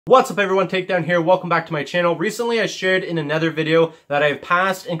What's up everyone, Takedown here, welcome back to my channel. Recently I shared in another video that I've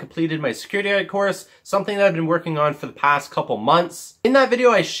passed and completed my security guard course, something that I've been working on for the past couple months. In that video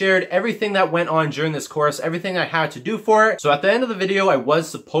I shared everything that went on during this course, everything I had to do for it. So at the end of the video I was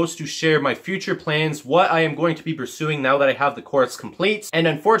supposed to share my future plans, what I am going to be pursuing now that I have the course complete. And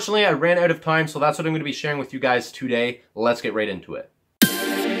unfortunately I ran out of time, so that's what I'm going to be sharing with you guys today. Let's get right into it.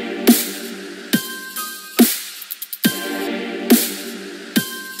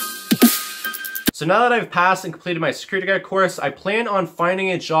 So now that I've passed and completed my security guard course, I plan on finding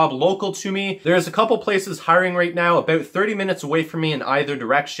a job local to me. There's a couple places hiring right now, about 30 minutes away from me in either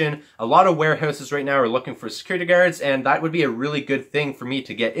direction. A lot of warehouses right now are looking for security guards, and that would be a really good thing for me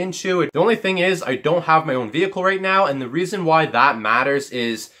to get into. The only thing is I don't have my own vehicle right now, and the reason why that matters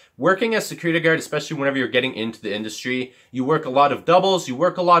is working as security guard, especially whenever you're getting into the industry, you work a lot of doubles, you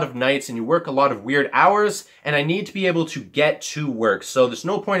work a lot of nights, and you work a lot of weird hours, and I need to be able to get to work. So there's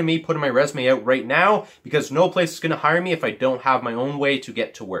no point in me putting my resume out right now because no place is going to hire me if I don't have my own way to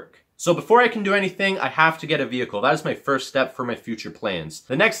get to work. So before I can do anything, I have to get a vehicle. That is my first step for my future plans.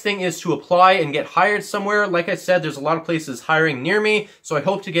 The next thing is to apply and get hired somewhere. Like I said, there's a lot of places hiring near me, so I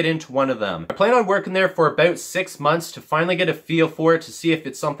hope to get into one of them. I plan on working there for about 6 months to finally get a feel for it, to see if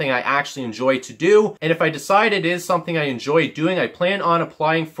it's something I actually enjoy to do. And if I decide it is something I enjoy doing, I plan on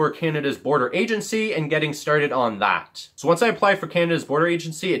applying for Canada's border agency and getting started on that. So once I apply for Canada's border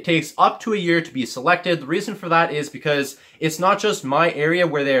agency, it takes up to a year to be selected. The reason for that is because it's not just my area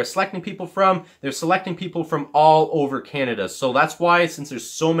where they are selecting people from, they're selecting people from all over Canada. So that's why, since there's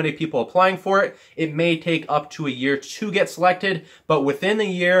so many people applying for it, it may take up to a year to get selected, but within a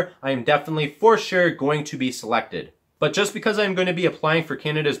year, I am definitely for sure going to be selected. But just because I'm going to be applying for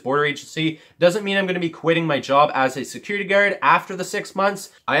Canada's border agency doesn't mean I'm going to be quitting my job as a security guard after the 6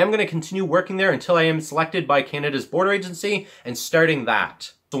 months. I am going to continue working there until I am selected by Canada's border agency and starting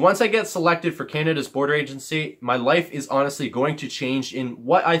that. So once I get selected for Canada's border agency, my life is honestly going to change in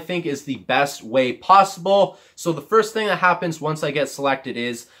what I think is the best way possible. So the first thing that happens once I get selected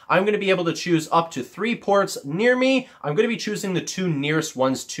is I'm going to be able to choose up to 3 ports near me. I'm going to be choosing the 2 nearest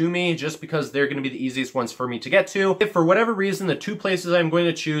ones to me just because they're going to be the easiest ones for me to get to. If for whatever reason the 2 places I'm going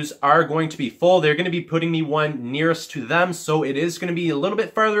to choose are going to be full, they're going to be putting me one nearest to them. So it is going to be a little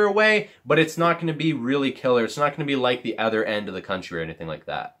bit farther away, but it's not going to be really killer. It's not going to be like the other end of the country or anything like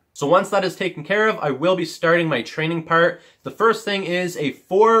that. So once that is taken care of, I will be starting my training part. The first thing is a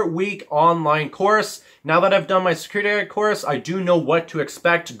 4-week online course. Now that I've done my security guard course, I do know what to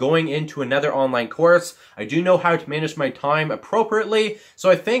expect going into another online course. I do know how to manage my time appropriately. So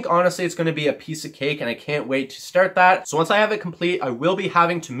I think honestly it's going to be a piece of cake and I can't wait to start that. So once I have it complete, I will be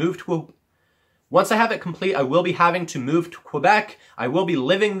having to move to Quebec. I will be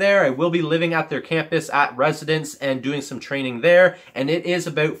living there. I will be living at their campus at residence and doing some training there. And it is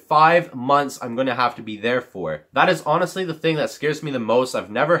about 5 months I'm going to have to be there for. That is honestly the thing that scares me the most. I've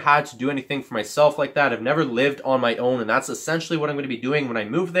never had to do anything for myself like that. I've never lived on my own. And that's essentially what I'm going to be doing when I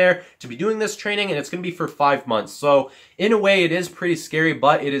move there, to be doing this training. And it's going to be for 5 months. So in a way it is pretty scary,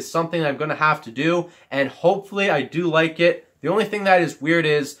 but it is something I'm going to have to do. And hopefully I do like it. The only thing that is weird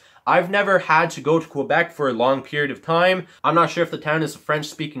is I've never had to go to Quebec for a long period of time. I'm not sure if the town is a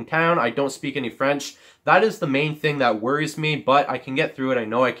French-speaking town. I don't speak any French. That is the main thing that worries me, but I can get through it. I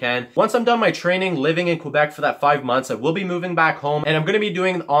know I can. Once I'm done my training, living in Quebec for that 5 months, I will be moving back home, and I'm going to be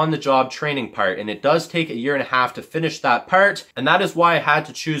doing the on-the-job training part, and it does take a year and a half to finish that part, and that is why I had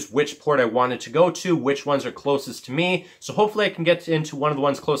to choose which port I wanted to go to, which ones are closest to me. So hopefully I can get into one of the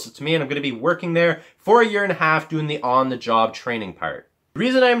ones closest to me, and I'm going to be working there for a year and a half doing the on-the-job training part. The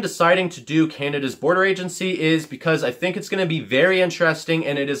reason I'm deciding to do Canada's border agency is because I think it's going to be very interesting,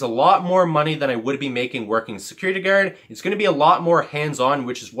 and it is a lot more money than I would be making working security guard. It's going to be a lot more hands-on,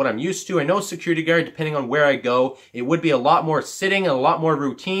 which is what I'm used to. I know security guard, depending on where I go, it would be a lot more sitting and a lot more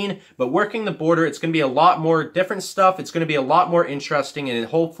routine, but working the border, it's going to be a lot more different stuff. It's going to be a lot more interesting, and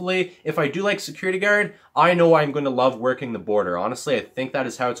hopefully, if I do like security guard, I know I'm going to love working the border. Honestly, I think that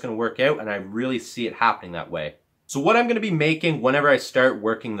is how it's going to work out, and I really see it happening that way. So what I'm going to be making whenever I start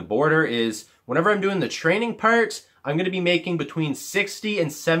working the border is, whenever I'm doing the training part, I'm going to be making between 60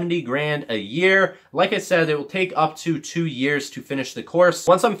 and 70 grand a year. Like I said, it will take up to 2 years to finish the course.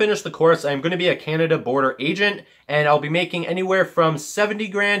 Once I'm finished the course, I'm going to be a Canada border agent, and I'll be making anywhere from 70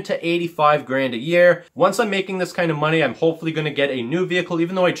 grand to 85 grand a year. Once I'm making this kind of money, I'm hopefully going to get a new vehicle.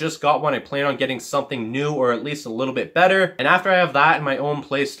 Even though I just got one, I plan on getting something new or at least a little bit better. And after I have that and my own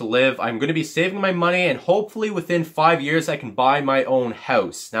place to live, I'm going to be saving my money, and hopefully within 5 years I can buy my own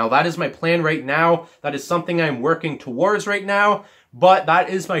house. Now that is my plan right now. That is something I'm working towards right now, but that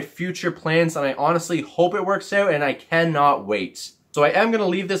is my future plans, and I honestly hope it works out, and I cannot wait. So I am going to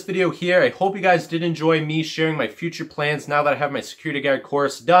leave this video here. I hope you guys did enjoy me sharing my future plans now that I have my security guard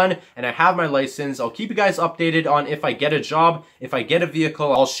course done and I have my license. I'll keep you guys updated on if I get a job, if I get a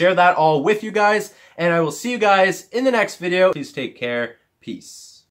vehicle. I'll share that all with you guys, and I will see you guys in the next video. Please take care. Peace.